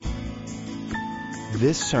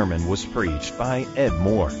This sermon was preached by Ed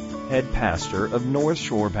Moore, head pastor of North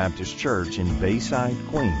Shore Baptist Church in Bayside,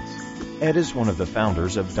 Queens. Ed is one of the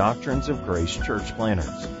founders of Doctrines of Grace Church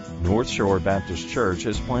Planters. North Shore Baptist Church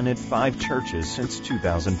has planted 5 churches since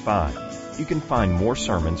 2005. You can find more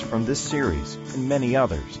sermons from this series and many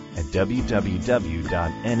others at www.ns-bc.org.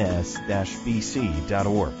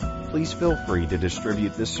 Please feel free to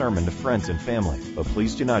distribute this sermon to friends and family, but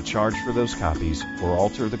please do not charge for those copies or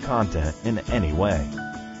alter the content in any way.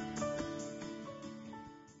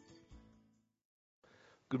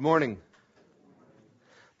 Good morning.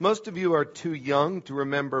 Most of you are too young to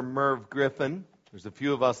remember Merv Griffin. There's a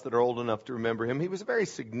few of us that are old enough to remember him. He was a very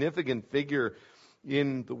significant figure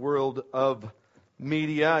in the world of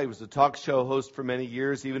media. He was a talk show host for many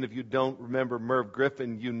years. Even if you don't remember Merv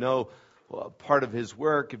Griffin, you know part of his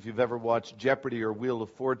work. If you've ever watched Jeopardy or Wheel of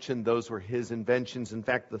Fortune, those were his inventions. In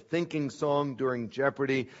fact, the thinking song during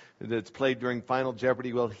Jeopardy that's played during Final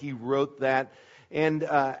Jeopardy, well, he wrote that. And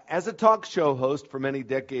as a talk show host for many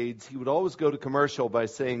decades, he would always go to commercial by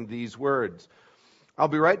saying these words: "I'll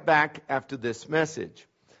be right back after this message."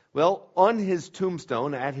 Well, on his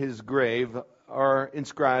tombstone at his grave are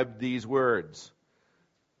inscribed these words: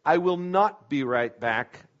 "I will not be right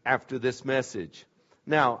back after this message."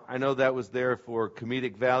 Now, I know that was there for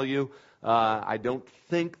comedic value. I don't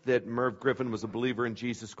think that Merv Griffin was a believer in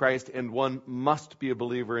Jesus Christ, and one must be a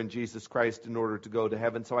believer in Jesus Christ in order to go to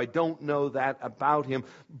heaven, so I don't know that about him.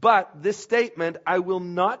 But this statement, "I will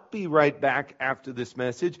not be right back after this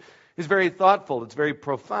message," is very thoughtful. It's very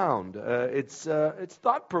profound. It's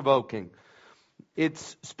thought-provoking.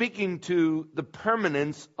 It's speaking to the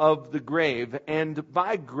permanence of the grave. And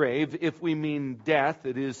by grave, if we mean death,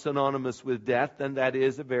 it is synonymous with death, then that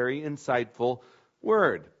is a very insightful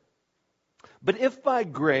word. But if by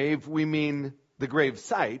grave we mean the grave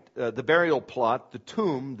site, the burial plot, the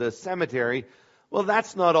tomb, the cemetery, well,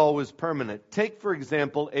 that's not always permanent. Take, for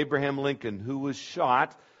example, Abraham Lincoln, who was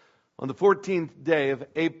shot on the 14th day of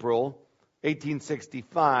April,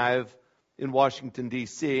 1865, in Washington,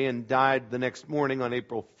 D.C., and died the next morning on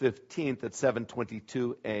April 15th at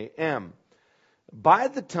 7:22 a.m. By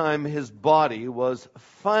the time his body was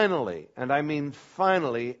finally, and I mean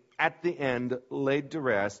finally, at the end, laid to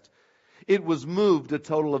rest, it was moved a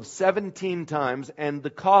total of 17 times, and the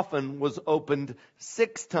coffin was opened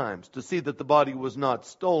 6 times to see that the body was not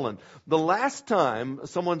stolen. The last time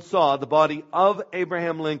someone saw the body of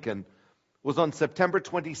Abraham Lincoln was on September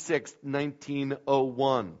 26,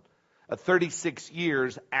 1901. 36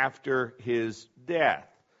 years after his death.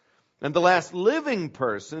 And the last living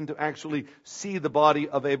person to actually see the body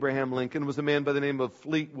of Abraham Lincoln was a man by the name of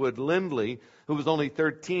Fleetwood Lindley, who was only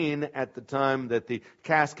 13 at the time that the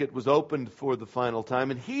casket was opened for the final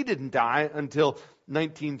time, and he didn't die until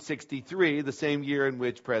 1963, the same year in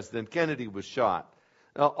which President Kennedy was shot.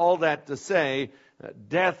 All that to say,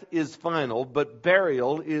 death is final, but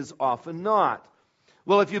burial is often not.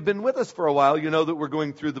 Well, if you've been with us for a while, you know that we're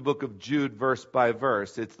going through the book of Jude verse by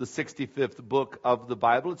verse. It's the 65th book of the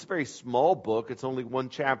Bible. It's a very small book. It's only 1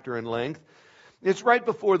 chapter in length. It's right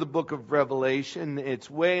before the book of Revelation. It's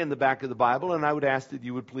way in the back of the Bible, and I would ask that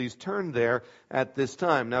you would please turn there at this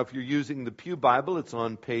time. Now, if you're using the Pew Bible, it's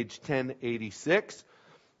on page 1086.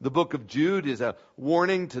 The book of Jude is a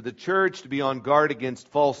warning to the church to be on guard against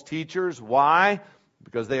false teachers. Why?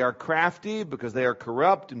 Because they are crafty, because they are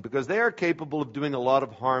corrupt, and because they are capable of doing a lot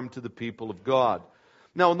of harm to the people of God.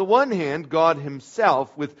 Now, on the one hand, God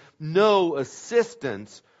himself, with no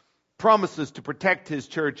assistance, promises to protect his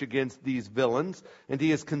church against these villains, and he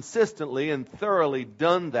has consistently and thoroughly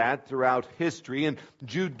done that throughout history. And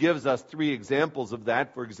Jude gives us 3 examples of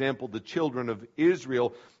that. For example, the children of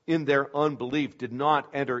Israel, in their unbelief, did not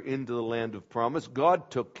enter into the land of promise. God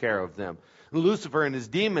took care of them. Lucifer and his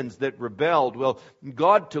demons that rebelled, well,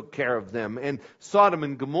 God took care of them. And Sodom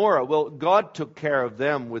and Gomorrah, well, God took care of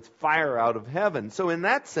them with fire out of heaven. So in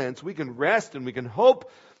that sense, we can rest and we can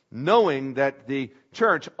hope, knowing that the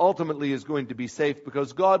church ultimately is going to be safe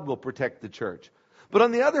because God will protect the church. But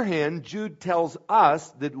on the other hand, Jude tells us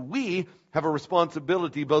that we have a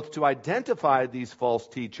responsibility both to identify these false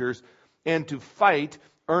teachers and to fight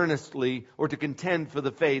earnestly or to contend for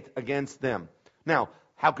the faith against them. Now,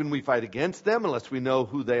 how can we fight against them unless we know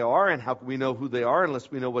who they are? And how can we know who they are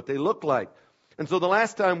unless we know what they look like? And so the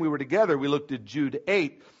last time we were together, we looked at Jude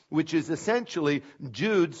 8, which is essentially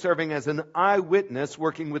Jude serving as an eyewitness,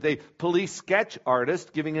 working with a police sketch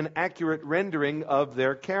artist, giving an accurate rendering of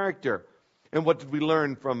their character. And what did we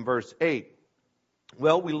learn from verse 8?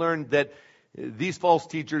 Well, we learned that these false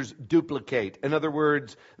teachers duplicate. In other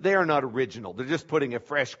words, they are not original. They're just putting a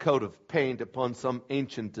fresh coat of paint upon some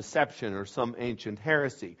ancient deception or some ancient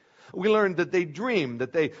heresy. We learned that they dream,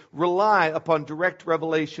 that they rely upon direct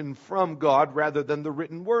revelation from God rather than the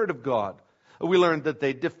written word of God. We learned that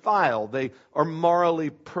they defile, they are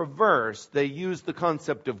morally perverse. They use the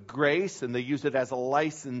concept of grace, and they use it as a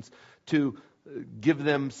license to give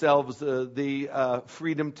themselves the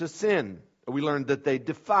freedom to sin. We learned that they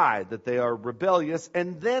defy, that they are rebellious.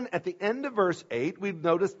 And then at the end of verse 8, we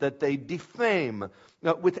noticed that they defame.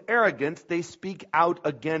 Now, with arrogance, they speak out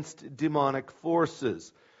against demonic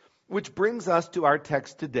forces. Which brings us to our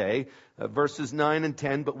text today, verses 9 and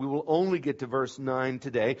 10, but we will only get to verse 9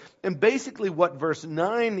 today. And basically what verse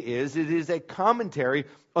 9 is, it is a commentary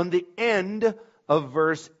on the end of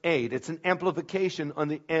verse 8. It's an amplification on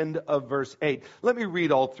the end of verse 8. Let me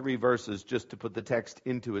read all three verses just to put the text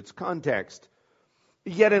into its context.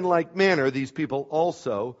 Yet in like manner, these people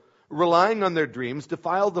also, relying on their dreams,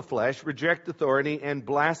 defile the flesh, reject authority, and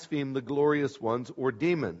blaspheme the glorious ones or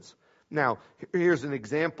demons. Now, here's an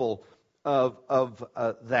example of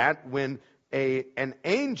that when an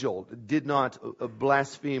angel did not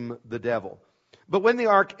blaspheme the devil. But when the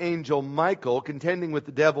archangel Michael, contending with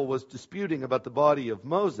the devil, was disputing about the body of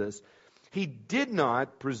Moses, he did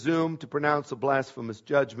not presume to pronounce a blasphemous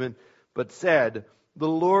judgment, but said, "The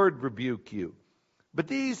Lord rebuke you." But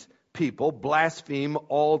these people blaspheme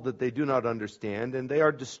all that they do not understand, and they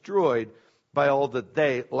are destroyed by all that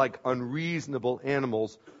they, like unreasonable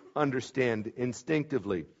animals, understand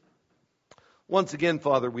instinctively. Once again,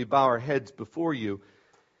 Father, we bow our heads before you,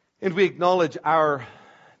 and we acknowledge our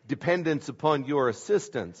dependence upon your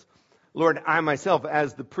assistance. Lord, I myself,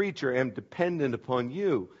 as the preacher, am dependent upon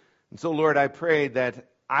you. And so, Lord, I pray that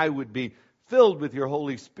I would be filled with your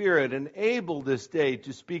Holy Spirit and able this day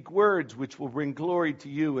to speak words which will bring glory to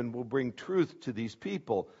you and will bring truth to these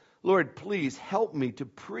people. Lord, please help me to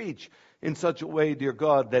preach in such a way, dear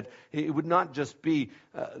God, that it would not just be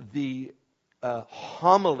the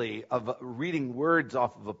homily of reading words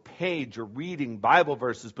off of a page or reading Bible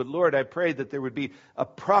verses, but Lord, I pray that there would be a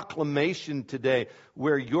proclamation today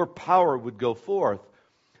where your power would go forth.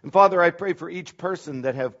 And Father, I pray for each person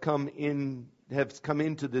that have come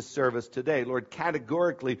into this service today. Lord,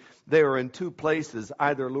 categorically, they are in two places.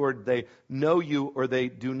 Either, Lord, they know you or they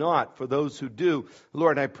do not. For those who do,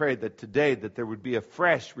 Lord, I pray that today that there would be a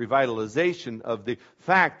fresh revitalization of the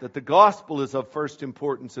fact that the gospel is of first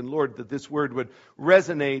importance. And Lord, that this word would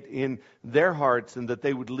resonate in their hearts and that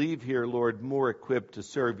they would leave here, Lord, more equipped to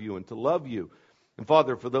serve you and to love you. And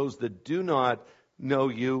Father, for those that do not know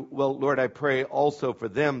you, well, Lord, I pray also for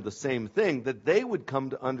them the same thing, that they would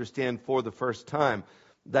come to understand for the first time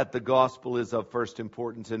that the gospel is of first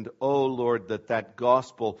importance. And, oh, Lord, that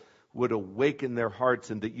gospel would awaken their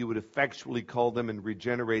hearts and that you would effectually call them and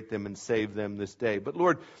regenerate them and save them this day. But,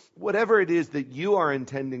 Lord, whatever it is that you are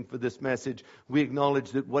intending for this message, we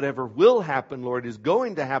acknowledge that whatever will happen, Lord, is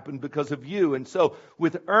going to happen because of you. And so,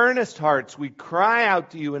 with earnest hearts, we cry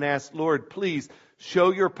out to you and ask, Lord, please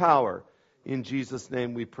show your power. In Jesus'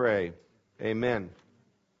 name we pray. Amen.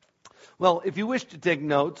 Well, if you wish to take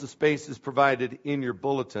notes, a space is provided in your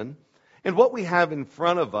bulletin. And what we have in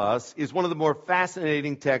front of us is one of the more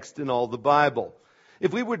fascinating texts in all the Bible.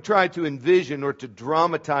 If we would try to envision or to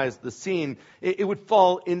dramatize the scene, it would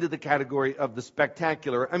fall into the category of the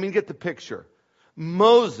spectacular. I mean, get the picture.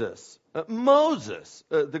 Moses,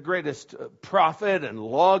 the greatest prophet and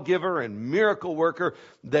lawgiver and miracle worker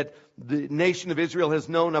that the nation of Israel has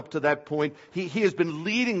known up to that point. He has been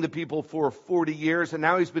leading the people for 40 years, and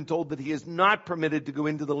now he's been told that he is not permitted to go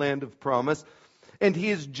into the land of promise. And he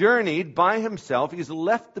has journeyed by himself. He has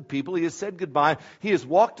left the people. He has said goodbye. He has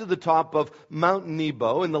walked to the top of Mount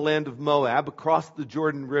Nebo in the land of Moab, across the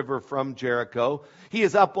Jordan River from Jericho. He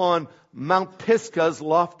is up on Mount Pisgah's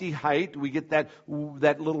lofty height. We get that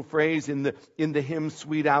little phrase in the hymn,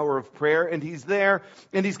 Sweet Hour of Prayer. And he's there,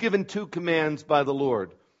 and he's given two commands by the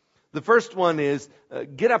Lord. The first one is,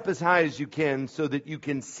 get up as high as you can so that you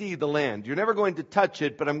can see the land. You're never going to touch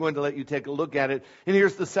it, but I'm going to let you take a look at it. And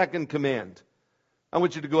here's the second command. I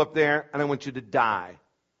want you to go up there and I want you to die.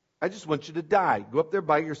 I just want you to die. Go up there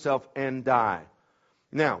by yourself and die.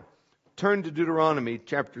 Now, turn to Deuteronomy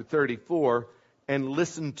chapter 34 and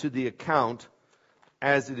listen to the account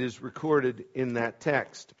as it is recorded in that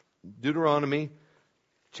text. Deuteronomy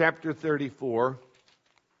chapter 34,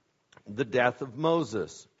 the death of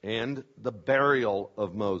Moses and the burial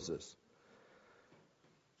of Moses.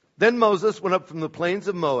 Then Moses went up from the plains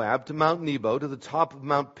of Moab to Mount Nebo, to the top of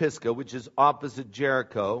Mount Pisgah, which is opposite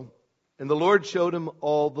Jericho. And the Lord showed him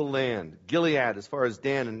all the land, Gilead as far as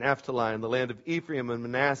Dan and Naphtali, and the land of Ephraim and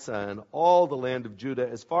Manasseh, and all the land of Judah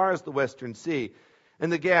as far as the western sea,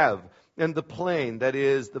 and the Gav, and the plain, that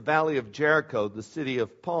is, the valley of Jericho, the city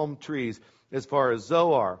of palm trees, as far as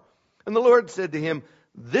Zoar. And the Lord said to him,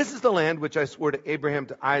 "This is the land which I swore to Abraham,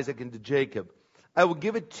 to Isaac, and to Jacob. I will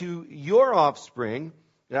give it to your offspring.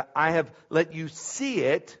 I have let you see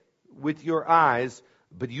it with your eyes,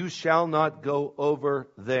 but you shall not go over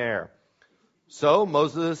there." So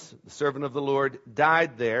Moses, the servant of the Lord,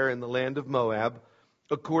 died there in the land of Moab,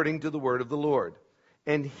 according to the word of the Lord.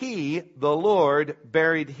 And he, the Lord,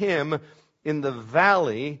 buried him in the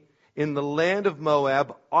valley in the land of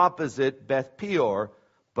Moab, opposite Beth Peor,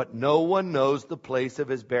 but no one knows the place of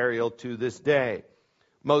his burial to this day.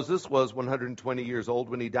 Moses was 120 years old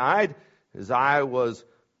when he died. His eye was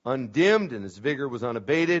undimmed and his vigor was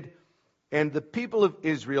unabated. And the people of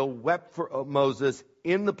Israel wept for Moses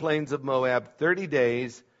in the plains of Moab 30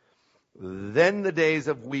 days. Then the days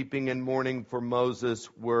of weeping and mourning for Moses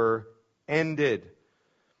were ended.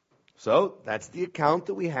 So that's the account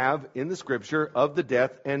that we have in the scripture of the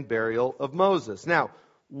death and burial of Moses. Now,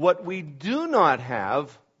 what we do not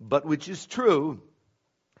have, but which is true,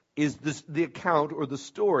 is the account or the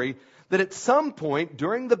story that at some point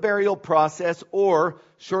during the burial process or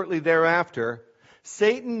shortly thereafter,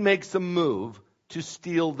 Satan makes a move to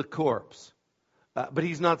steal the corpse. But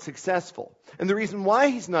he's not successful. And the reason why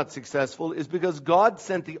he's not successful is because God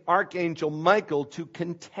sent the archangel Michael to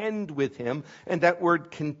contend with him. And that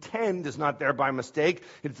word contend is not there by mistake.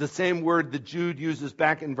 It's the same word that Jude uses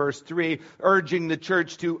back in verse 3, urging the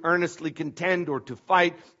church to earnestly contend or to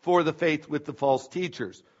fight for the faith with the false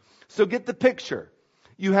teachers. So get the picture.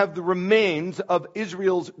 You have the remains of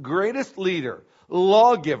Israel's greatest leader,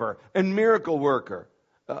 lawgiver, and miracle worker.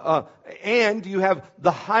 And you have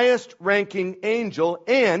the highest ranking angel,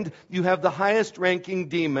 and you have the highest ranking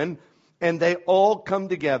demon, and they all come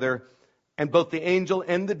together, and both the angel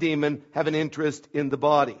and the demon have an interest in the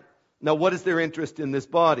body. Now, what is their interest in this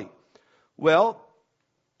body? Well,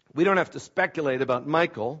 we don't have to speculate about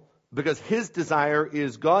Michael, because his desire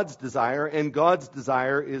is God's desire, and God's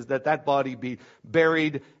desire is that that body be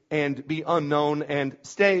buried and be unknown and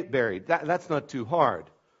stay buried. That's not too hard.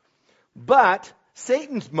 But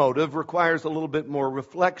Satan's motive requires a little bit more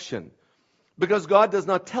reflection, because God does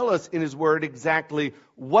not tell us in his word exactly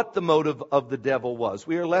what the motive of the devil was.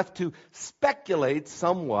 We are left to speculate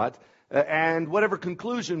somewhat, and whatever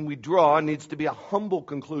conclusion we draw needs to be a humble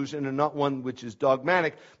conclusion and not one which is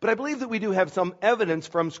dogmatic. But I believe that we do have some evidence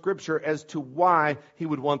from Scripture as to why he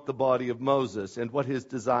would want the body of Moses and what his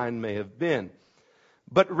design may have been.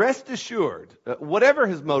 But rest assured, whatever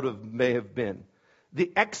his motive may have been,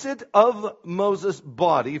 the exit of Moses'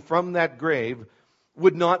 body from that grave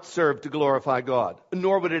would not serve to glorify God,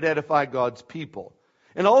 nor would it edify God's people.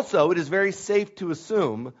 And also, it is very safe to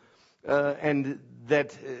assume, and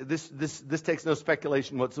that this takes no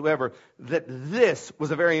speculation whatsoever, that this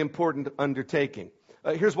was a very important undertaking.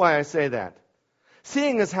 Here's why I say that.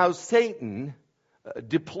 Seeing as how Satan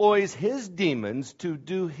deploys his demons to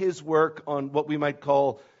do his work on what we might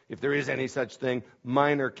call, if there is any such thing,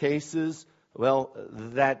 minor cases, well,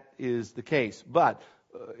 that is the case. But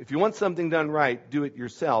if you want something done right, do it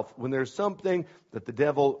yourself. When there's something that the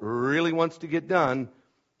devil really wants to get done,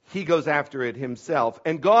 he goes after it himself.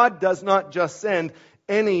 And God does not just send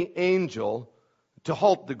any angel to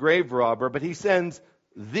halt the grave robber, but he sends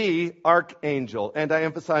the archangel. And I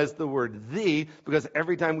emphasize the word "the" because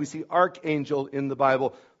every time we see archangel in the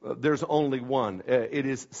Bible, there's only one. It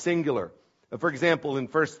is singular. For example, in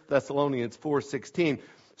 1 Thessalonians 4:16,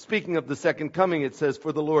 speaking of the second coming, it says,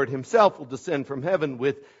 "For the Lord himself will descend from heaven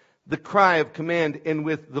with the cry of command and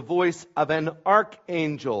with the voice of an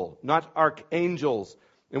archangel," not archangels,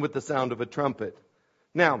 "and with the sound of a trumpet."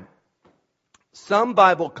 Now, some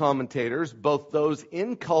Bible commentators, both those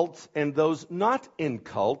in cults and those not in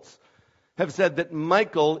cults, have said that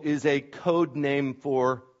Michael is a code name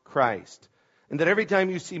for Christ. And that every time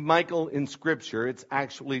you see Michael in Scripture, it's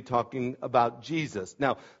actually talking about Jesus.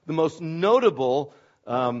 Now, the most notable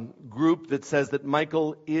group that says that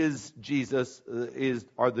Michael is Jesus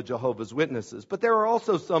are the Jehovah's Witnesses. But there are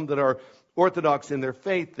also some that are orthodox in their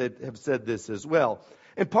faith that have said this as well.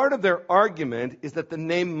 And part of their argument is that the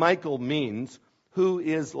name Michael means "who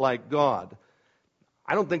is like God."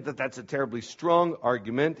 I don't think that that's a terribly strong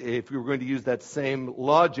argument. If we were going to use that same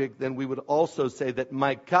logic, then we would also say that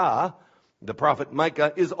Micah, the prophet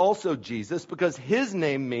Micah, is also Jesus, because his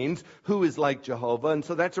name means "who is like Jehovah," and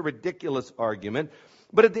so that's a ridiculous argument.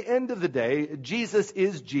 But at the end of the day, Jesus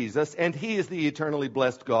is Jesus, and he is the eternally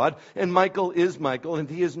blessed God, and Michael is Michael, and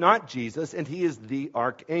he is not Jesus, and he is the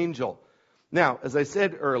archangel. Now, as I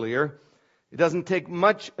said earlier, it doesn't take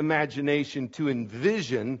much imagination to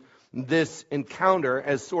envision this encounter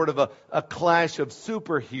as sort of a clash of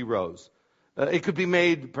superheroes. It could be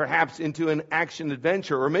made perhaps into an action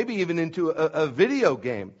adventure, or maybe even into a video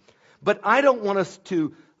game. But I don't want us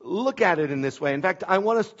to look at it in this way. In fact, I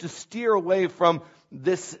want us to steer away from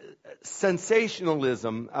this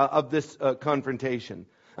sensationalism of this confrontation.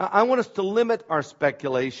 I want us to limit our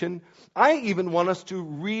speculation. I even want us to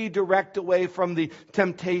redirect away from the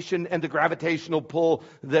temptation and the gravitational pull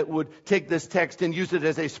that would take this text and use it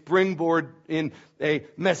as a springboard in a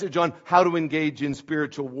message on how to engage in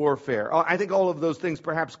spiritual warfare. I think all of those things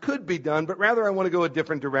perhaps could be done, but rather I want to go a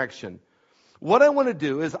different direction. What I want to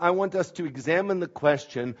do is I want us to examine the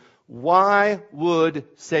question, why would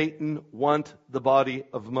Satan want the body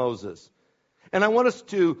of Moses? And I want us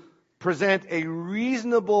to present a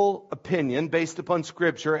reasonable opinion based upon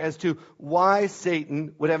Scripture as to why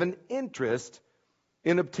Satan would have an interest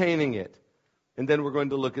in obtaining it. And then we're going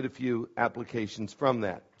to look at a few applications from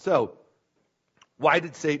that. So, why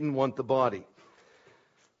did Satan want the body?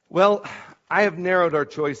 Well, I have narrowed our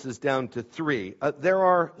choices down to three. There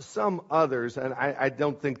are some others, and I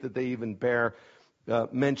don't think that they even bear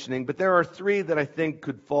mentioning, but there are three that I think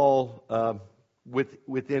could fall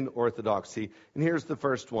within orthodoxy. And here's the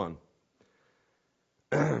first one.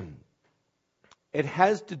 It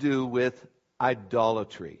has to do with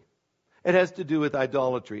idolatry. It has to do with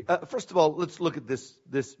idolatry. First of all, let's look at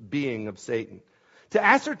this being of Satan. To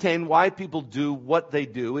ascertain why people do what they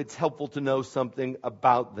do, it's helpful to know something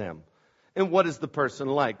about them. And what is the person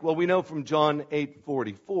like? Well, we know from John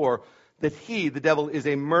 8:44 that he, the devil, is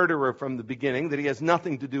a murderer from the beginning, that he has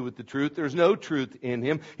nothing to do with the truth. There's no truth in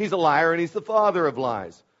him. He's a liar and he's the father of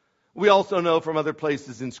lies. We also know from other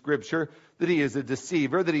places in Scripture that he is a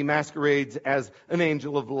deceiver, that he masquerades as an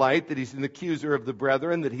angel of light, that he's an accuser of the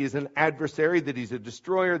brethren, that he is an adversary, that he's a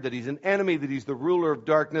destroyer, that he's an enemy, that he's the ruler of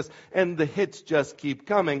darkness, and the hits just keep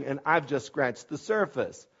coming, and I've just scratched the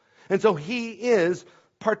surface. And so he is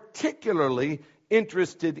particularly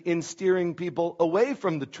interested in steering people away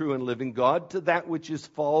from the true and living God to that which is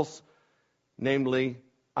false, namely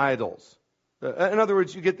idols. In other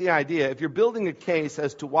words, you get the idea. If you're building a case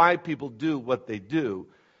as to why people do what they do,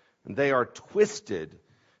 and they are twisted,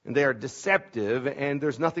 and they are deceptive, and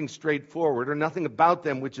there's nothing straightforward or nothing about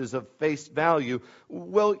them which is of face value,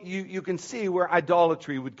 well, you can see where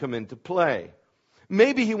idolatry would come into play.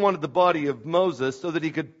 Maybe he wanted the body of Moses so that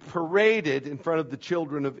he could parade it in front of the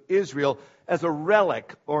children of Israel as a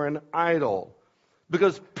relic or an idol.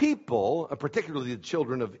 Because people, particularly the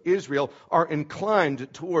children of Israel, are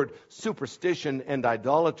inclined toward superstition and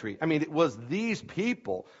idolatry. I mean, it was these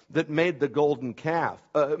people that made the golden calf.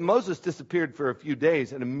 Moses disappeared for a few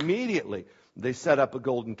days, and immediately they set up a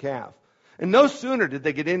golden calf. And no sooner did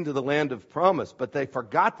they get into the land of promise, but they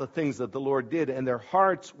forgot the things that the Lord did, and their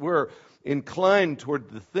hearts were inclined toward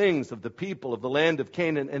the things of the people of the land of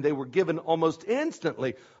Canaan, and they were given almost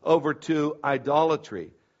instantly over to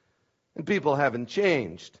idolatry. And people haven't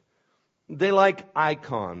changed. They like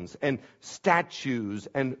icons and statues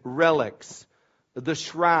and relics, the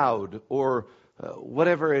shroud or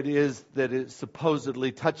whatever it is that is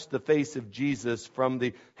supposedly touched the face of Jesus from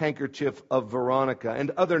the handkerchief of Veronica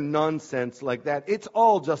and other nonsense like that. It's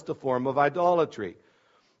all just a form of idolatry.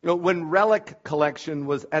 You know, when relic collection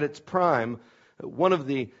was at its prime, one of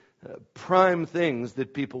the prime things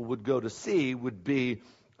that people would go to see would be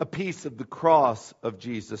a piece of the cross of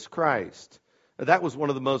Jesus Christ. That was one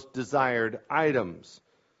of the most desired items.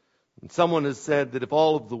 And someone has said that if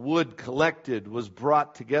all of the wood collected was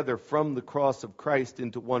brought together from the cross of Christ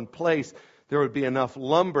into one place, there would be enough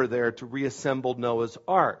lumber there to reassemble Noah's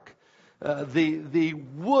Ark. The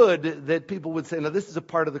wood that people would say, now this is a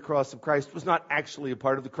part of the cross of Christ, was not actually a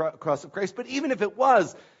part of the cross of Christ. But even if it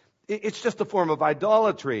was, it's just a form of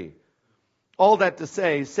idolatry. All that to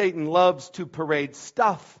say, Satan loves to parade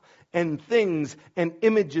stuff and things and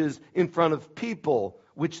images in front of people,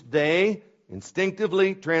 which they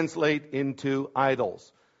instinctively translate into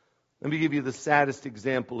idols. Let me give you the saddest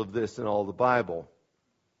example of this in all the Bible.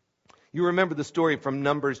 You remember the story from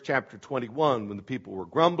Numbers chapter 21, when the people were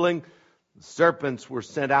grumbling. The serpents were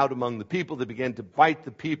sent out among the people. They began to bite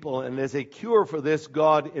the people. And as a cure for this,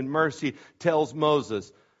 God in mercy tells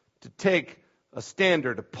Moses to take a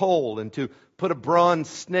standard, a pole, and to put a bronze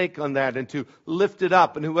snake on that and to lift it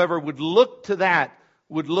up. And whoever would look to that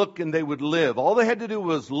would look and they would live. All they had to do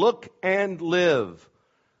was look and live.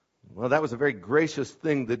 Well, that was a very gracious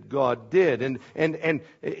thing that God did. And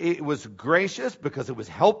it was gracious because it was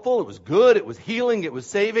helpful, it was good, it was healing, it was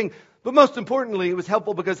saving. But most importantly, it was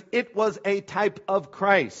helpful because it was a type of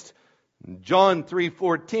Christ. John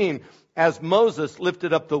 3:14, as Moses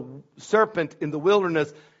lifted up the serpent in the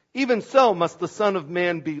wilderness, even so must the Son of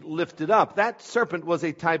Man be lifted up. That serpent was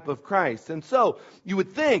a type of Christ. And so you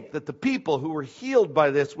would think that the people who were healed by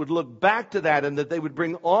this would look back to that and that they would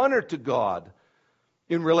bring honor to God.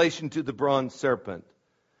 in relation to the bronze serpent.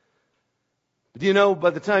 But you know, by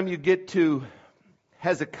the time you get to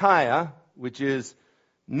Hezekiah, which is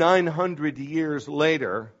 900 years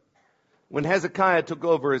later, when Hezekiah took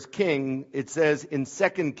over as king, it says in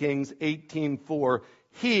 2 Kings 18:4,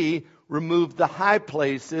 he removed the high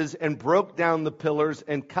places and broke down the pillars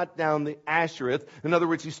and cut down the Ashereth. In other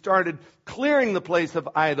words, he started clearing the place of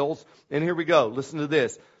idols. And here we go. Listen to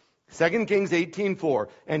this. 2 Kings 18:4,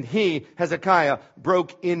 and he, Hezekiah,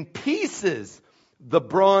 broke in pieces the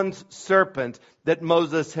bronze serpent that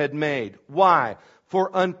Moses had made. Why? For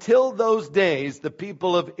until those days, the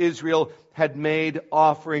people of Israel had made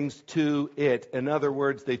offerings to it. In other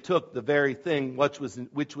words, they took the very thing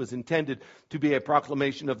which was intended to be a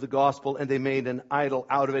proclamation of the gospel, and they made an idol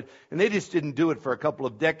out of it. And they just didn't do it for a couple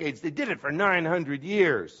of decades. They did it for 900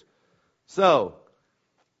 years. So,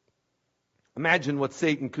 imagine what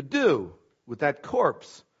Satan could do with that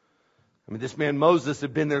corpse. I mean, this man Moses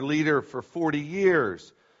had been their leader for 40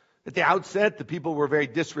 years. At the outset, the people were very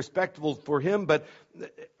disrespectful for him, but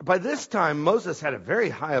by this time, Moses had a very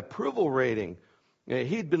high approval rating.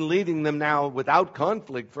 He'd been leading them now without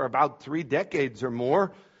conflict for about 3 decades or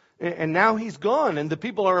more, and now he's gone, and the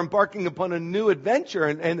people are embarking upon a new adventure,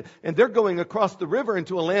 and they're going across the river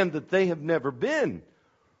into a land that they have never been.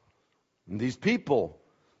 And these people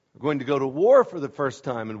are going to go to war for the first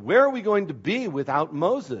time, and where are we going to be without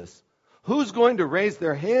Moses? Who's going to raise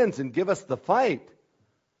their hands and give us the fight?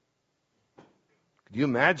 Could you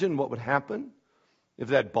imagine what would happen if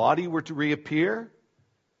that body were to reappear?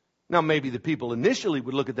 Now, maybe the people initially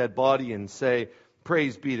would look at that body and say,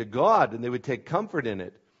 praise be to God, and they would take comfort in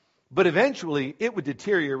it. But eventually, it would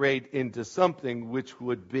deteriorate into something which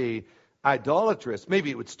would be idolatrous. Maybe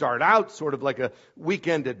it would start out sort of like a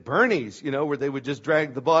weekend at Bernie's, where they would just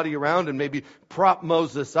drag the body around and maybe prop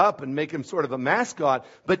Moses up and make him sort of a mascot.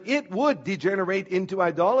 But it would degenerate into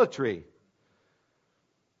idolatry.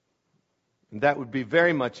 And that would be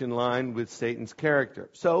very much in line with Satan's character.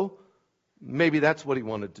 So, maybe that's what he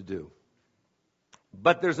wanted to do.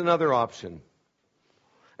 But there's another option.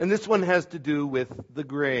 And this one has to do with the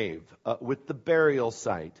grave, with the burial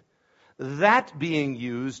site. That being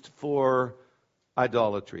used for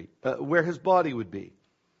idolatry, where his body would be.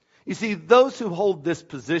 You see, those who hold this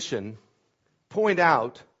position point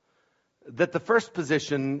out that the first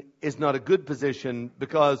position is not a good position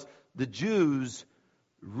because the Jews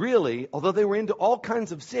really, although they were into all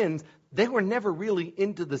kinds of sins, they were never really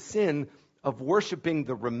into the sin of worshiping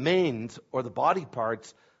the remains or the body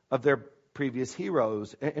parts of their previous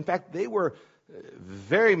heroes. In fact, they were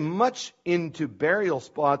very much into burial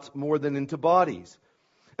spots more than into bodies.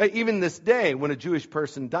 Even this day, when a Jewish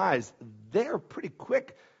person dies, they're pretty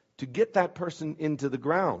quick to get that person into the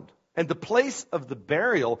ground. And the place of the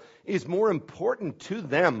burial is more important to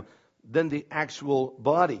them than the actual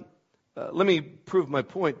body. Let me prove my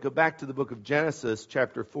point. Go back to the book of Genesis,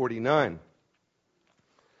 chapter 49.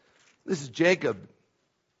 This is Jacob.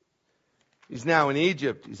 He's now in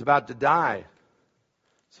Egypt. He's about to die.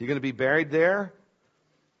 Is he going to be buried there?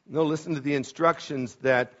 No, listen to the instructions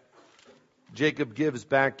that Jacob gives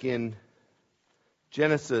back in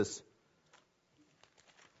Genesis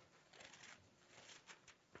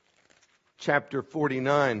chapter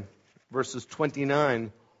 49, verses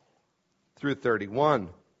 29 through 31.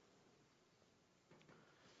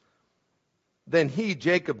 Then he,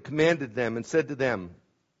 Jacob, commanded them and said to them,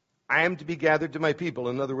 I am to be gathered to my people.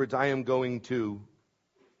 In other words, I am going to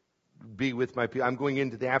be with my people. I'm going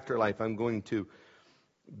into the afterlife. I'm going to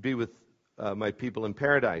be with my people in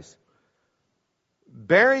paradise.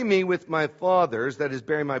 Bury me with my fathers, that is,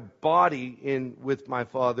 bury my body with my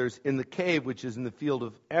fathers in the cave which is in the field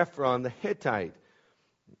of Ephron the Hittite,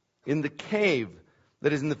 in the cave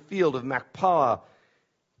that is in the field of Machpelah,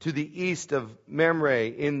 to the east of Mamre,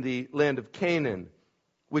 in the land of Canaan,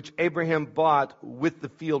 which Abraham bought with the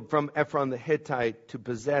field from Ephron the Hittite to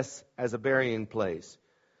possess as a burying place.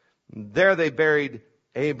 And there they buried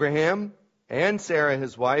Abraham and Sarah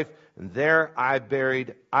his wife, and there I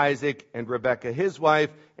buried Isaac and Rebekah his wife,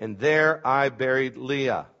 and there I buried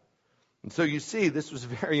Leah. And so you see, this was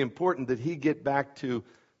very important that he get back to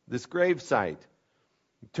this grave site.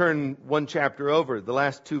 Turn one chapter over, the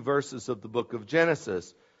last 2 verses of the book of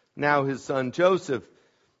Genesis. Now his son Joseph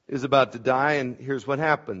is about to die, and here's what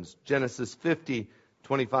happens. Genesis 50,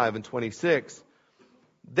 25 and 26.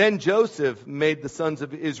 Then Joseph made the sons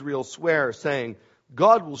of Israel swear, saying,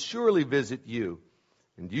 God will surely visit you,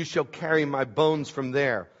 and you shall carry my bones from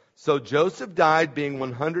there. So Joseph died, being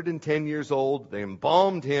 110 years old. They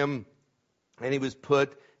embalmed him, and he was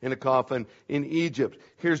put in a coffin in Egypt.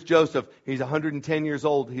 Here's Joseph. He's 110 years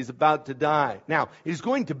old. He's about to die. Now, it's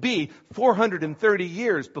going to be 430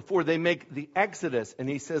 years before they make the Exodus. And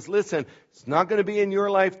he says, listen, it's not going to be in your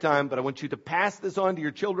lifetime, but I want you to pass this on to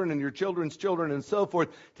your children and your children's children and so forth.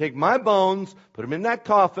 Take my bones, put them in that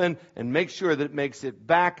coffin, and make sure that it makes it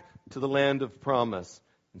back to the land of promise.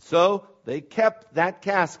 And so they kept that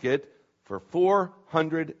casket for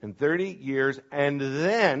 430 years, and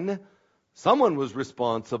then someone was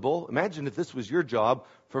responsible. Imagine if this was your job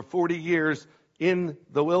for 40 years in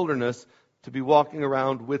the wilderness to be walking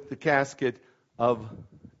around with the casket of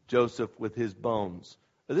Joseph with his bones.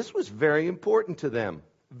 This was very important to them.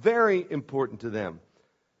 Very important to them.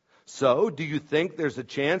 So, do you think there's a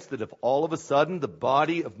chance that if all of a sudden the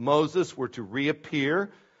body of Moses were to reappear,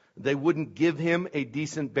 they wouldn't give him a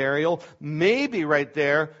decent burial? Maybe right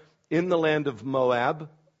there in the land of Moab,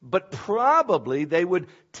 but probably they would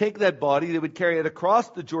take that body, they would carry it across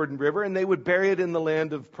the Jordan River, and they would bury it in the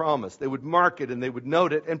land of promise. They would mark it and they would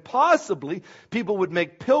note it, and possibly people would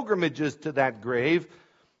make pilgrimages to that grave,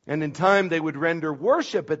 and in time they would render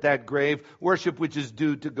worship at that grave, worship which is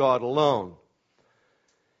due to God alone.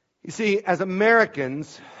 You see, as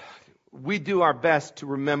Americans, we do our best to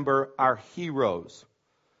remember our heroes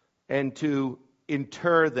and to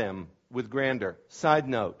inter them with grandeur. Side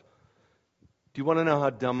note, do you want to know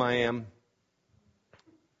how dumb I am?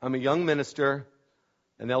 I'm a young minister.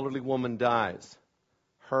 An elderly woman dies.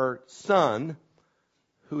 Her son,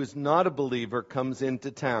 who is not a believer, comes into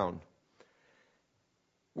town.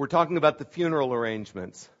 We're talking about the funeral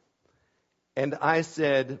arrangements. And I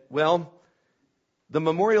said, well, the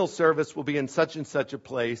memorial service will be in such and such a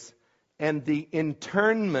place, and the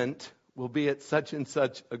internment will be at such and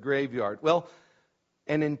such a graveyard. Well,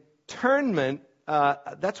 an internment,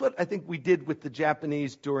 that's what I think we did with the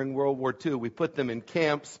Japanese during World War II. We put them in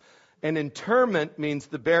camps. And interment means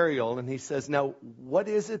the burial. And he says, now, what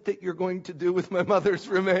is it that you're going to do with my mother's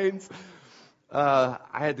remains? I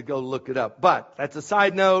had to go look it up. But that's a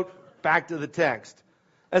side note. Back to the text.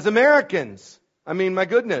 As Americans, I mean, my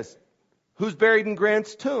goodness, who's buried in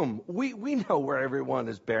Grant's tomb? We know where everyone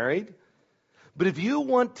is buried. But if you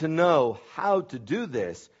want to know how to do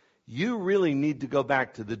this, you really need to go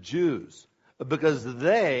back to the Jews. Because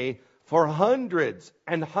they, for hundreds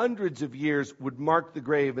and hundreds of years, would mark the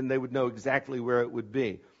grave and they would know exactly where it would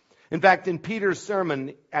be. In fact, in Peter's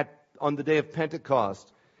sermon on the day of Pentecost,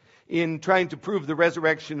 in trying to prove the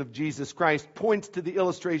resurrection of Jesus Christ, points to the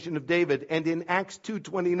illustration of David. And in Acts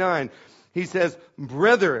 2:29, he says,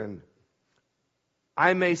 brethren,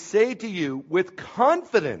 I may say to you with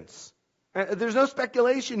confidence, there's no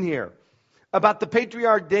speculation here, about the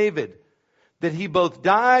patriarch David, that he both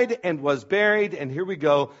died and was buried, and here we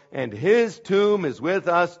go, and his tomb is with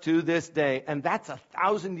us to this day. And that's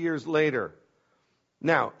 1,000 years later.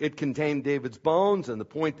 Now, it contained David's bones, and the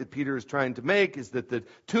point that Peter is trying to make is that the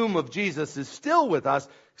tomb of Jesus is still with us,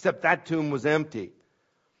 except that tomb was empty.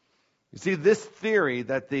 You see, this theory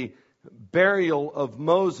that the burial of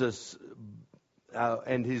Moses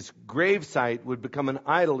and his gravesite would become an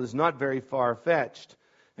idol is not very far-fetched.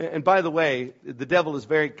 And by the way, the devil is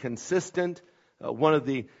very consistent. One of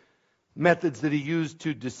the methods that he used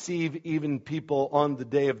to deceive even people on the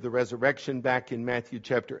day of the resurrection back in Matthew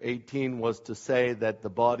chapter 18 was to say that the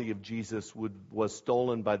body of Jesus was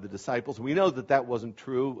stolen by the disciples. We know that wasn't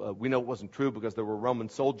true. We know it wasn't true because there were Roman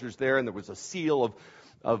soldiers there and there was a seal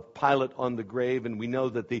of Pilate on the grave, and we know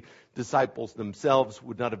that the disciples themselves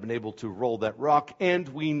would not have been able to roll that rock, and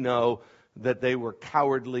we know that they were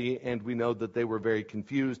cowardly, and we know that they were very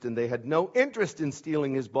confused, and they had no interest in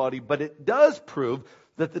stealing his body. But it does prove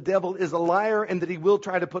that the devil is a liar and that he will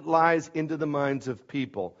try to put lies into the minds of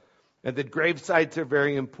people, and that grave sites are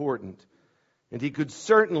very important. And he could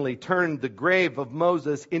certainly turn the grave of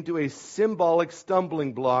Moses into a symbolic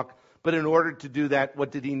stumbling block, but in order to do that,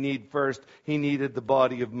 what did he need first? He needed the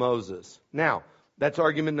body of Moses. Now, that's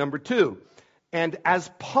argument number 2. And as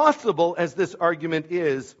possible as this argument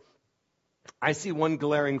is, I see one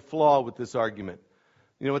glaring flaw with this argument.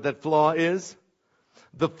 You know what that flaw is?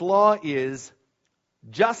 The flaw is,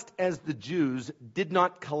 just as the Jews did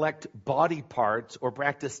not collect body parts or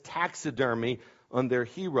practice taxidermy on their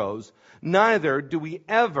heroes, neither do we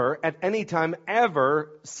ever, at any time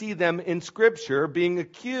ever, see them in Scripture being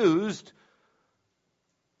accused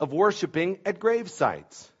of worshiping at grave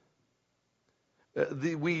sites.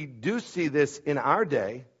 We do see this in our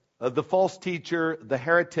day. The false teacher, the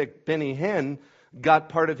heretic Benny Hinn, got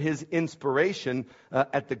part of his inspiration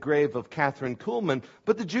at the grave of Catherine Kuhlman,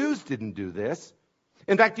 but the Jews didn't do this.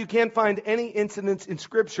 In fact, you can't find any incidents in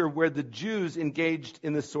Scripture where the Jews engaged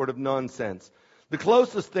in this sort of nonsense. The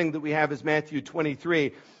closest thing that we have is Matthew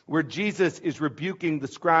 23, where Jesus is rebuking the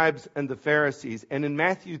scribes and the Pharisees. And in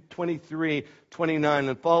Matthew 23:29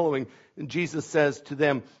 and following, Jesus says to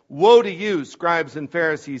them, "Woe to you, scribes and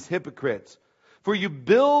Pharisees, hypocrites! For you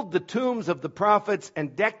build the tombs of the prophets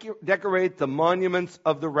and decorate the monuments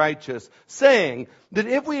of the righteous, saying that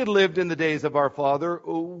if we had lived in the days of our father,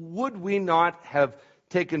 we would not have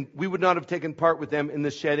taken part with them in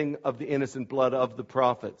the shedding of the innocent blood of the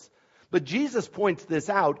prophets." But Jesus points this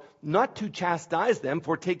out not to chastise them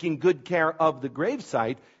for taking good care of the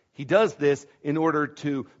gravesite. He does this in order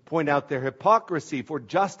to point out their hypocrisy. For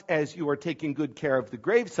just as you are taking good care of the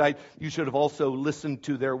gravesite, you should have also listened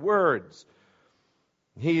to their words.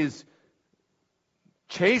 He is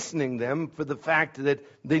chastening them for the fact that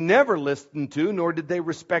they never listened to, nor did they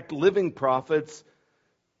respect living prophets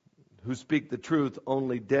who speak the truth,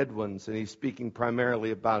 only dead ones. And he's speaking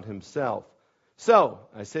primarily about himself. So,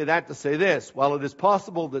 I say that to say this. While it is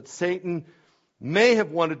possible that Satan may have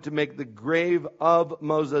wanted to make the grave of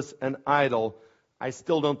Moses an idol, I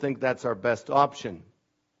still don't think that's our best option.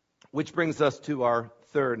 Which brings us to our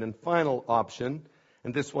third and final option,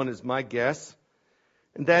 and this one is my guess,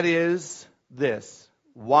 and that is this.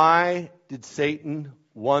 Why did Satan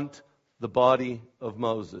want the body of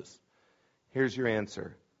Moses? Here's your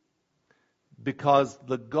answer. Because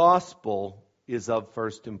the gospel is of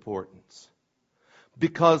first importance.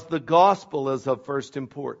 Because the gospel is of first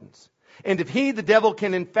importance. And if he, the devil,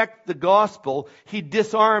 can infect the gospel, he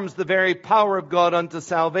disarms the very power of God unto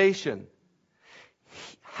salvation.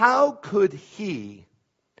 How could he,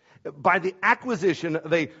 by the acquisition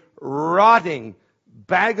of a rotting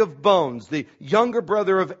bag of bones, the younger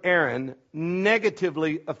brother of Aaron,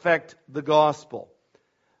 negatively affect the gospel?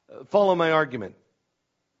 Follow my argument.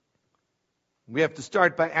 We have to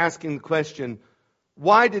start by asking the question,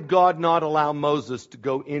 why did God not allow Moses to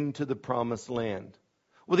go into the promised land?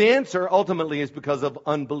 Well, the answer ultimately is because of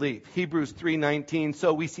unbelief. Hebrews 3:19,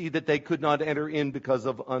 so we see that they could not enter in because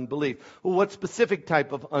of unbelief. Well, what specific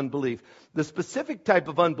type of unbelief? The specific type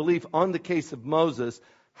of unbelief on the case of Moses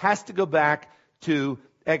has to go back to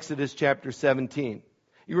Exodus chapter 17.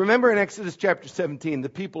 You remember in Exodus chapter 17, the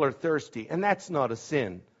people are thirsty, and that's not a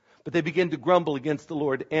sin. But they begin to grumble against the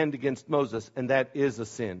Lord and against Moses, and that is a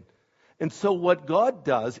sin. And so what God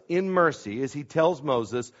does in mercy is he tells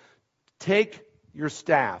Moses, take your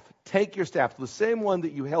staff, the same one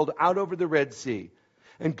that you held out over the Red Sea,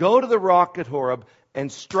 and go to the rock at Horeb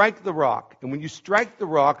and strike the rock. And when you strike the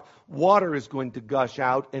rock, water is going to gush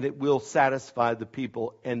out and it will satisfy the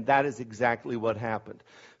people. And that is exactly what happened.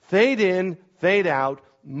 Fade in, fade out,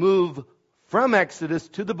 move from Exodus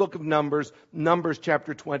to the book of Numbers, Numbers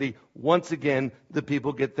chapter 20. Once again, the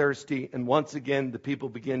people get thirsty, and once again, the people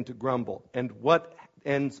begin to grumble. And what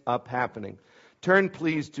ends up happening? Turn,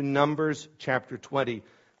 please, to Numbers chapter 20,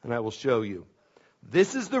 and I will show you.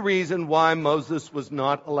 This is the reason why Moses was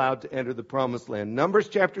not allowed to enter the promised land. Numbers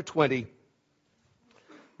chapter 20,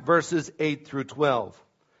 verses 8 through 12.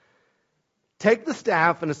 Take the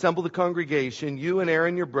staff and assemble the congregation, you and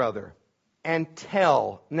Aaron your brother, and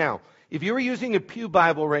tell. Now, if you are using a Pew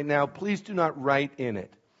Bible right now, please do not write in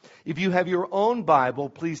it. If you have your own Bible,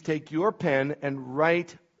 please take your pen and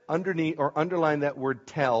write underneath or underline that word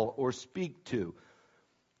tell or speak to.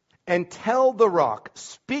 And tell the rock,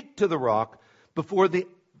 speak to the rock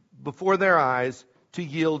before their eyes to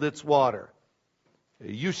yield its water.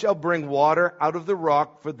 You shall bring water out of the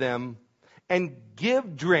rock for them and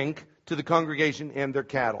give drink to the congregation and their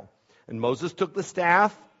cattle. And Moses took the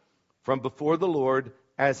staff from before the Lord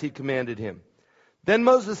as he commanded him. Then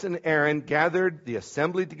Moses and Aaron gathered the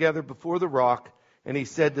assembly together before the rock, and he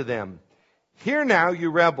said to them, Hear now,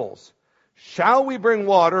 you rebels, shall we bring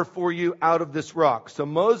water for you out of this rock? So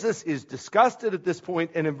Moses is disgusted at this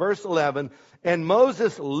point, and in verse 11, and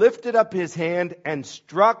Moses lifted up his hand and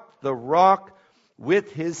struck the rock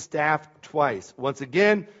with his staff twice. Once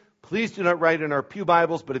again, please do not write in our Pew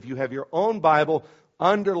Bibles, but if you have your own Bible,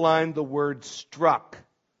 underline the word struck.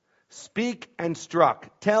 Speak and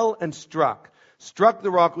struck. Tell and struck. Struck the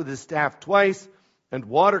rock with his staff twice, and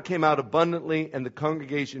water came out abundantly, and the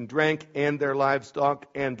congregation drank and their livestock.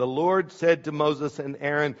 And the Lord said to Moses and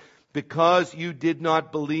Aaron, Because you did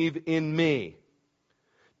not believe in me,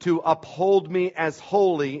 to uphold me as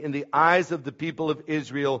holy in the eyes of the people of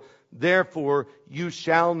Israel, therefore you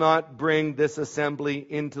shall not bring this assembly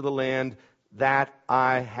into the land that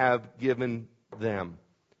I have given them.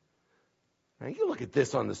 Now you look at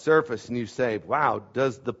this on the surface and you say, wow,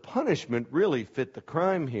 does the punishment really fit the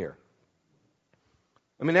crime here?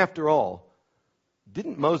 I mean, after all,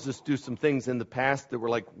 didn't Moses do some things in the past that were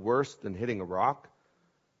like worse than hitting a rock?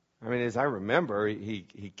 I mean, as I remember,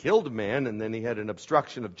 he killed a man, and then he had an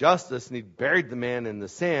obstruction of justice, and he buried the man in the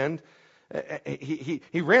sand.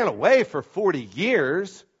 He ran away for 40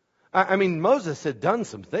 years. I mean, Moses had done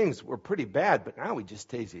some things that were pretty bad, but now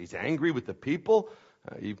he's angry with the people.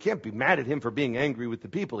 You can't be mad at him for being angry with the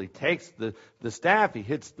people. He takes the staff, he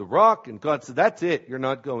hits the rock, and God said, that's it, you're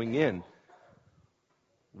not going in.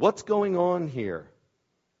 What's going on here?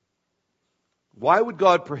 Why would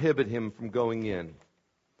God prohibit him from going in?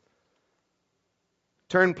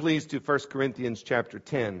 Turn, please, to 1 Corinthians chapter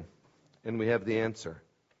 10, and we have the answer.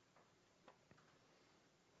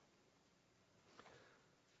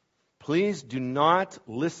 Please do not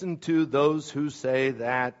listen to those who say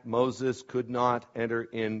that Moses could not enter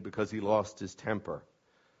in because he lost his temper.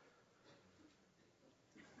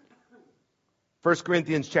 1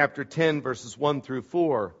 Corinthians chapter 10, verses 1 through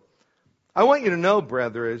 4. I want you to know,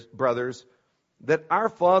 brothers, that our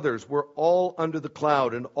fathers were all under the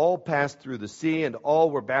cloud, and all passed through the sea, and all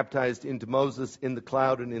were baptized into Moses in the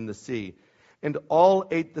cloud and in the sea. And all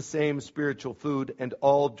ate the same spiritual food, and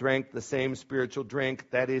all drank the same spiritual drink.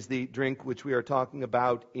 That is the drink which we are talking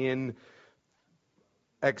about in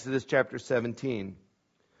Exodus chapter 17.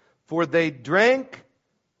 For they drank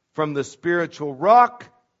from the spiritual rock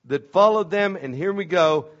that followed them, and here we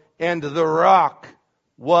go, and the rock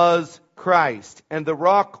was Christ. And the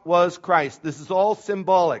rock was Christ. This is all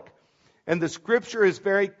symbolic. And the scripture is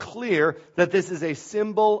very clear that this is a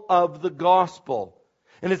symbol of the gospel.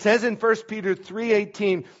 And it says in 1 Peter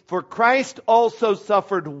 3:18, for Christ also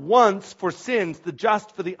suffered once for sins, the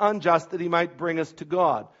just for the unjust, that he might bring us to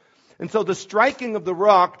God. And so the striking of the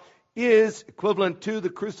rock is equivalent to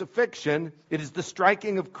the crucifixion. It is the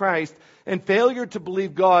striking of Christ. And failure to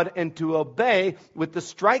believe God and to obey with the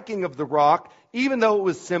striking of the rock, even though it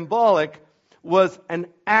was symbolic, was an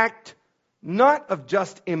act not of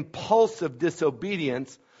just impulsive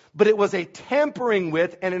disobedience, but it was a tampering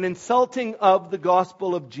with and an insulting of the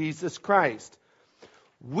gospel of Jesus Christ,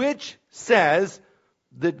 which says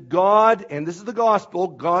that God, and this is the gospel,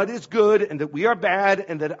 God is good and that we are bad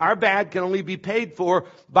and that our bad can only be paid for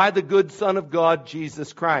by the good Son of God,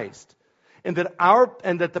 Jesus Christ. And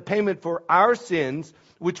that the payment for our sins,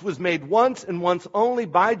 which was made once and once only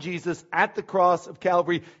by Jesus at the cross of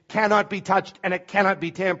Calvary, cannot be touched and it cannot be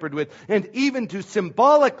tampered with. And even to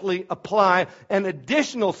symbolically apply an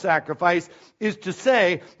additional sacrifice is to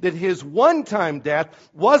say that his one-time death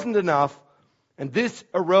wasn't enough, and this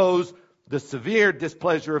arose the severe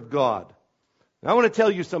displeasure of God. Now, I want to tell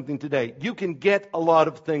you something today. You can get a lot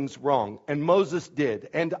of things wrong, and Moses did,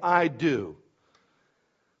 and I do.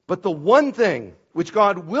 But the one thing which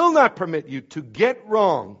God will not permit you to get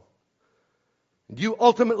wrong, you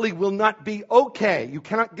ultimately will not be okay. You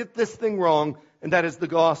cannot get this thing wrong, and that is the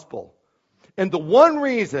gospel. And the one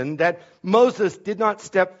reason that Moses did not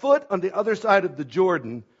step foot on the other side of the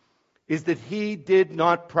Jordan is that he did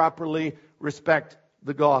not properly respect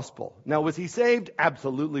the gospel. Now, was he saved?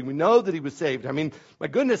 Absolutely. We know that he was saved. I mean, my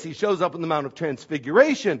goodness, he shows up in the Mount of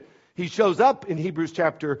Transfiguration. He shows up in Hebrews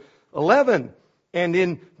chapter 11. And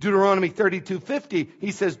in Deuteronomy 32:50,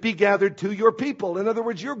 he says, be gathered to your people. In other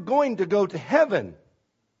words, you're going to go to heaven.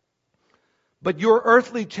 But your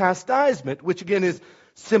earthly chastisement, which again is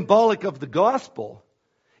symbolic of the gospel,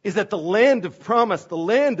 is that the land of promise, the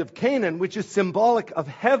land of Canaan, which is symbolic of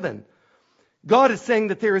heaven. God is saying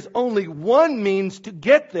that there is only one means to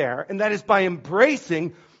get there, and that is by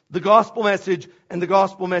embracing the gospel message, and the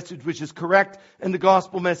gospel message which is correct, and the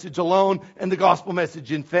gospel message alone, and the gospel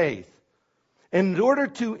message in faith. And in order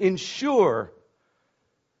to ensure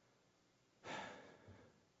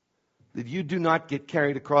that you do not get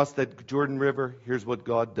carried across that Jordan River, here's what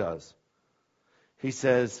God does. He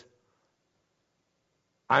says,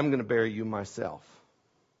 I'm going to bury you myself.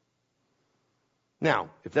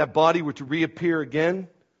 Now, if that body were to reappear again,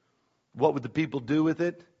 what would the people do with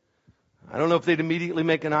it? I don't know if they'd immediately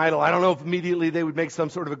make an idol. I don't know if immediately they would make some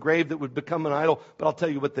sort of a grave that would become an idol. But I'll tell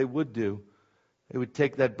you what they would do. They would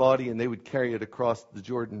take that body and they would carry it across the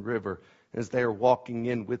Jordan River as they are walking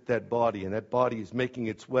in with that body. And that body is making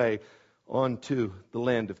its way onto the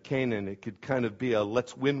land of Canaan. It could kind of be a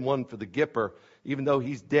let's win one for the Gipper. Even though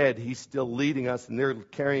he's dead, he's still leading us and they're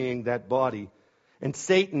carrying that body. And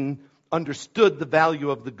Satan understood the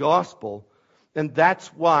value of the gospel, and that's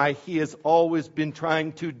why he has always been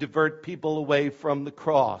trying to divert people away from the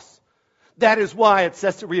cross. That is why at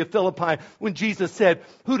Caesarea Philippi, when Jesus said,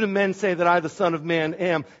 "Who do men say that I, the Son of Man,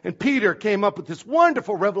 am?" And Peter came up with this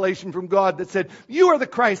wonderful revelation from God that said, "You are the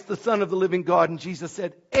Christ, the Son of the living God." And Jesus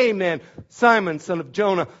said, "Amen. Simon, son of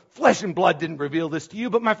Jonah, flesh and blood didn't reveal this to you,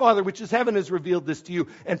 but my Father which is heaven has revealed this to you."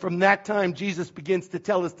 And from that time, Jesus begins to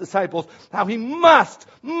tell his disciples how he must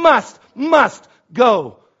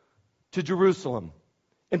go to Jerusalem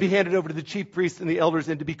and be handed over to the chief priests and the elders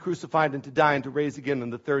and to be crucified and to die and to raise again on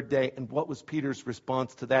the third day. And what was Peter's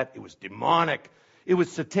response to that? It was demonic. It was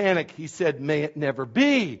satanic. He said, "May it never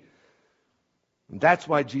be." And that's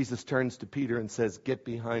why Jesus turns to Peter and says, "Get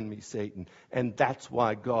behind me, Satan." And that's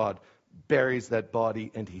why God buries that body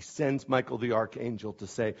and he sends Michael the archangel to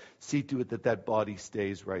say, "See to it that that body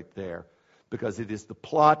stays right there." Because it is the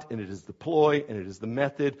plot and it is the ploy and it is the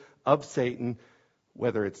method of Satan,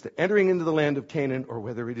 whether it's to entering into the land of Canaan or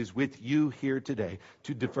whether it is with you here today,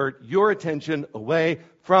 to divert your attention away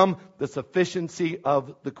from the sufficiency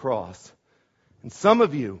of the cross. And some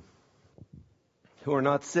of you who are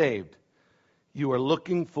not saved, you are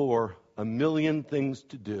looking for a million things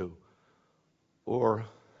to do or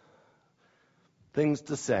things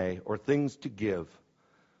to say or things to give.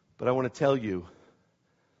 But I want to tell you,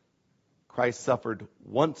 Christ suffered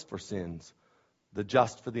once for sins, the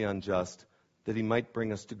just for the unjust, that he might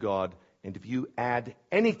bring us to God. And if you add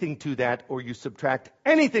anything to that or you subtract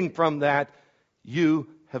anything from that, you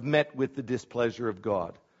have met with the displeasure of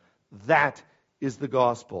God. That is the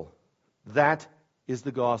gospel. That is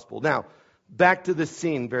the gospel. Now, back to this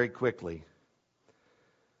scene very quickly.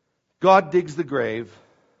 God digs the grave.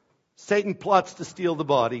 Satan plots to steal the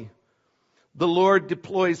body. The Lord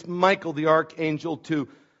deploys Michael the archangel to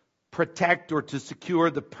protect or to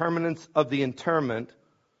secure the permanence of the interment.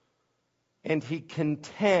 And he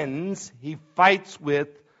contends, he fights with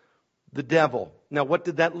the devil. Now, what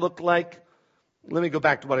did that look like? Let me go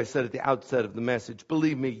back to what I said at the outset of the message.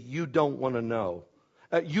 Believe me, you don't want to know.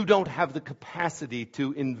 You don't have the capacity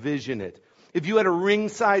to envision it. If you had a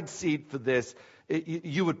ringside seat for this,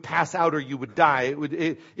 you would pass out or you would die.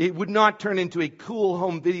 It would not turn into a cool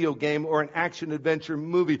home video game or an action-adventure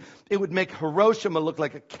movie. It would make Hiroshima look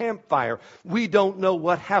like a campfire. We don't know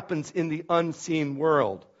what happens in the unseen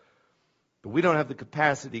world. But we don't have the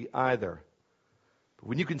capacity either. But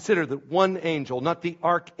when you consider that one angel, not the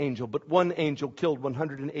archangel, but one angel killed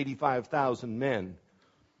 185,000 men.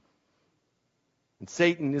 And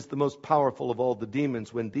Satan is the most powerful of all the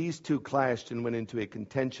demons. When these two clashed and went into a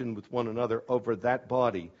contention with one another over that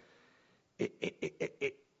body,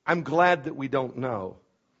 I'm glad that we don't know.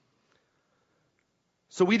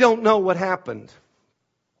 So we don't know what happened.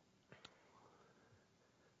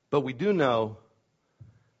 But we do know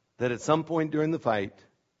that at some point during the fight,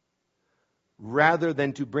 rather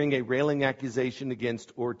than to bring a railing accusation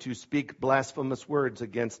against or to speak blasphemous words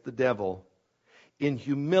against the devil, in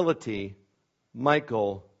humility,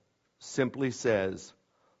 Michael simply says,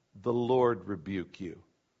 "The Lord rebuke you."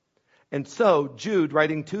 And so Jude,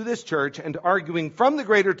 writing to this church and arguing from the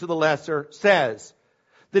greater to the lesser, says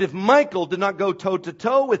that if Michael did not go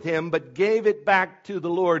toe-to-toe with him, but gave it back to the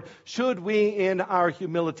Lord, should we in our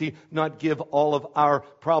humility not give all of our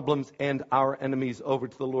problems and our enemies over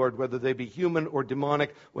to the Lord, whether they be human or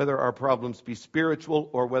demonic, whether our problems be spiritual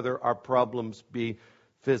or whether our problems be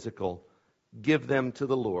physical? Give them to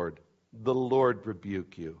the Lord. The Lord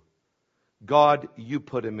rebuke you. God, you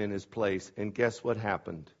put him in his place, and guess what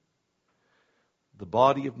happened? The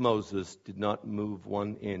body of Moses did not move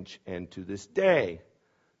 1 inch, and to this day,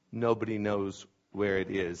 nobody knows where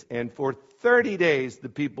it is. And for 30 days, the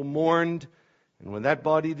people mourned. And when that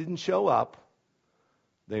body didn't show up,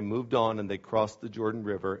 they moved on and they crossed the Jordan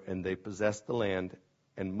River and they possessed the land.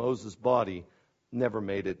 And Moses' body never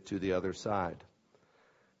made it to the other side.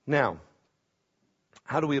 Now,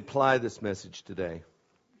 how do we apply this message today?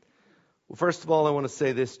 Well, first of all, I want to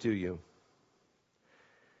say this to you.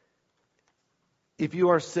 If you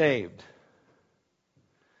are saved,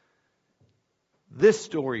 this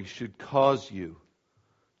story should cause you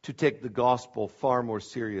to take the gospel far more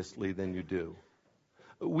seriously than you do.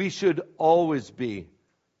 We should always be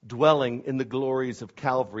dwelling in the glories of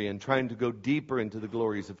Calvary and trying to go deeper into the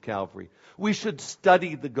glories of Calvary. We should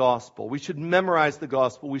study the gospel. We should memorize the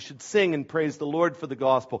gospel. We should sing and praise the Lord for the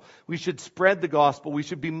gospel. We should spread the gospel. We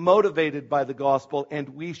should be motivated by the gospel, and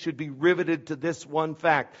we should be riveted to this one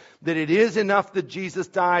fact, that it is enough that Jesus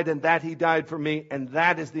died and that he died for me, and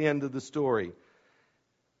that is the end of the story.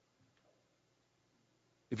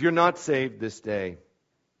 If you're not saved this day,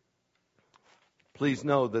 please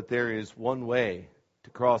know that there is one way to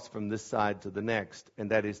cross from this side to the next, and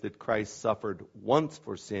that is that Christ suffered once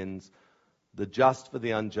for sins, the just for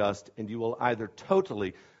the unjust, and you will either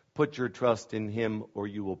totally Put your trust in him, or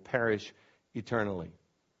you will perish eternally.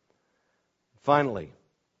 Finally,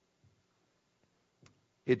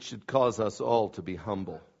 it should cause us all to be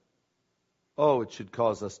humble. Oh, it should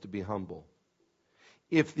cause us to be humble.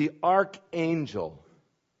 If the archangel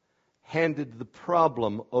handed the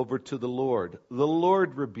problem over to the Lord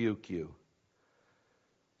rebuke you,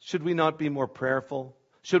 should we not be more prayerful?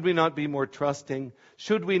 Should we not be more trusting?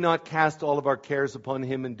 Should we not cast all of our cares upon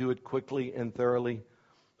him and do it quickly and thoroughly?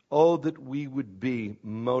 Oh, that we would be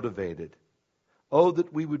motivated. Oh,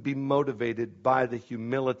 that we would be motivated by the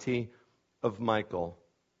humility of Michael.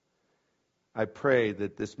 I pray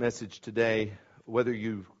that this message today, whether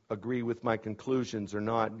you agree with my conclusions or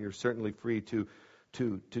not, and you're certainly free to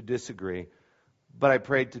disagree, but I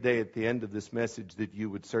pray today at the end of this message that you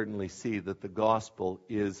would certainly see that the gospel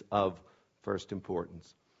is of first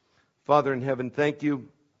importance. Father in heaven, thank you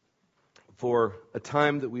for a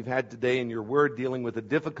time that we've had today in your word dealing with a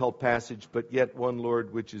difficult passage, but yet one,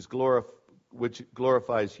 Lord, which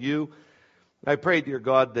glorifies you. I pray, dear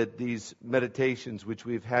God, that these meditations which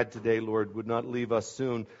we've had today, Lord, would not leave us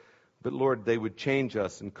soon, but, Lord, they would change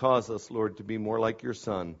us and cause us, Lord, to be more like your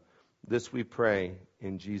Son. This we pray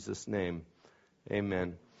in Jesus' name.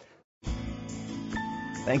 Amen.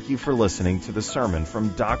 Thank you for listening to the sermon from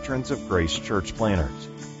Doctrines of Grace Church Planners.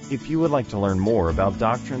 If you would like to learn more about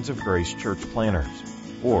Doctrines of Grace Church Planners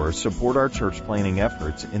or support our church planning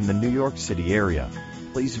efforts in the New York City area,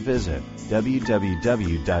 please visit www.dg-cp.org.